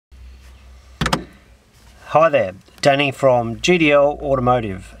Hi there, Danny from GDL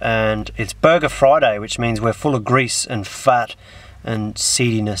Automotive, and it's Burger Friday, which means we're full of grease and fat and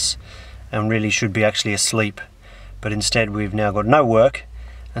seediness and really should be actually asleep, but instead we've now got no work,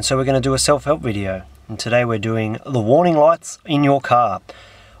 and so we're going to do a self-help video. And today we're doing the warning lights in your car.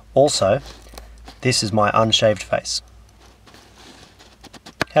 Also, this is my unshaved face.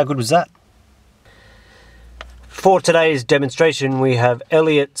 How good was that? For today's demonstration we have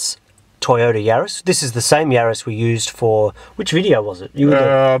Elliot's Toyota Yaris. This is the same Yaris we used for... which video was it? You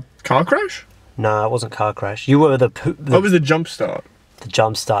were car crash? No, it wasn't car crash. You were the What was the jump start? The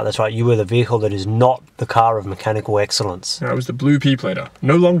jump start, that's right. You were the vehicle that is not the car of mechanical excellence. No, it was the blue P-plater.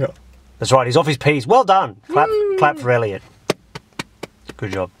 No longer. That's right, he's off his P's. Well done. Clap for Elliot.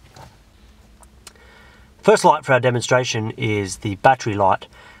 Good job. First light for our demonstration is the battery light.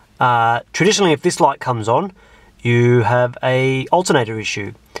 Traditionally, if this light comes on, you have a alternator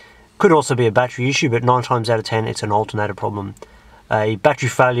issue. Could also be a battery issue, but 9 times out of 10 it's an alternator problem. A battery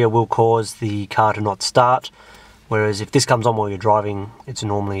failure will cause the car to not start, whereas if this comes on while you're driving, it's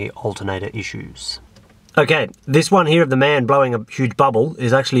normally alternator issues. Okay, this one here of the man blowing a huge bubble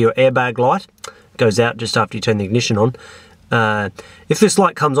is actually your airbag light. It goes out just after you turn the ignition on. If this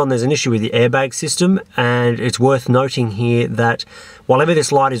light comes on, there's an issue with the airbag system, and it's worth noting here that while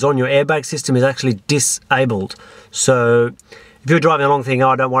this light is on, your airbag system is actually disabled. So if you're driving along thinking,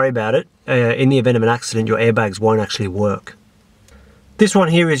 oh, don't worry about it, in the event of an accident, your airbags won't actually work. This one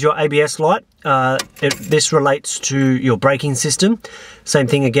here is your ABS light. This relates to your braking system. Same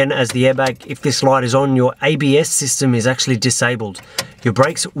thing again as the airbag. If this light is on, your ABS system is actually disabled. Your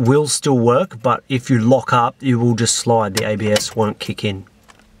brakes will still work, but if you lock up, you will just slide. The ABS won't kick in.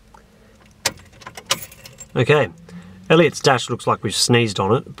 Okay, Elliot's dash looks like we've sneezed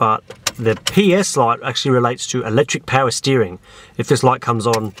on it, but the PS light actually relates to electric power steering. If this light comes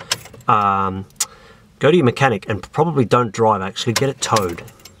on, go to your mechanic and probably don't drive, actually get it towed.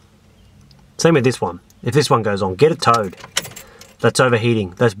 Same with this one. If this one goes on, get it towed. That's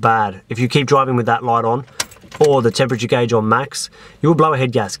overheating, that's bad. If you keep driving with that light on, or the temperature gauge on max, you will blow a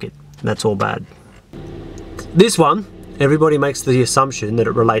head gasket. That's all bad. This one, everybody makes the assumption that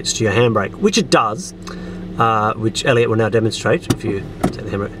it relates to your handbrake, which it does, which Elliot will now demonstrate. If you take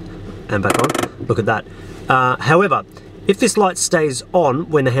the handbrake back on, look at that. However, if this light stays on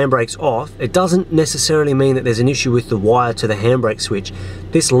when the handbrake's off, it doesn't necessarily mean that there's an issue with the wire to the handbrake switch.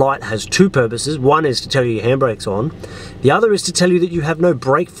 This light has two purposes. One is to tell you your handbrake's on. The other is to tell you that you have no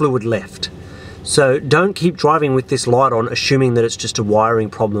brake fluid left. So don't keep driving with this light on assuming that it's just a wiring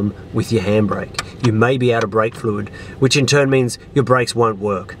problem with your handbrake. You may be out of brake fluid, which in turn means your brakes won't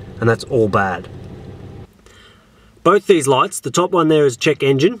work, and that's all bad. Both these lights, the top one there is check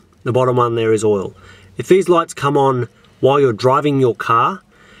engine, the bottom one there is oil. If these lights come on while you're driving your car,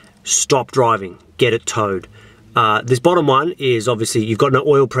 stop driving, get it towed. This bottom one is obviously you've got no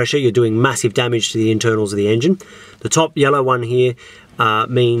oil pressure, you're doing massive damage to the internals of the engine. The top yellow one here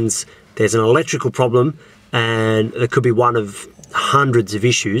means there's an electrical problem, and it could be one of hundreds of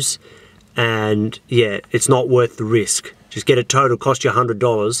issues, and yeah, it's not worth the risk. Just get it towed, it'll cost you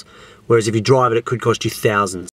 $100, whereas if you drive it, it could cost you thousands.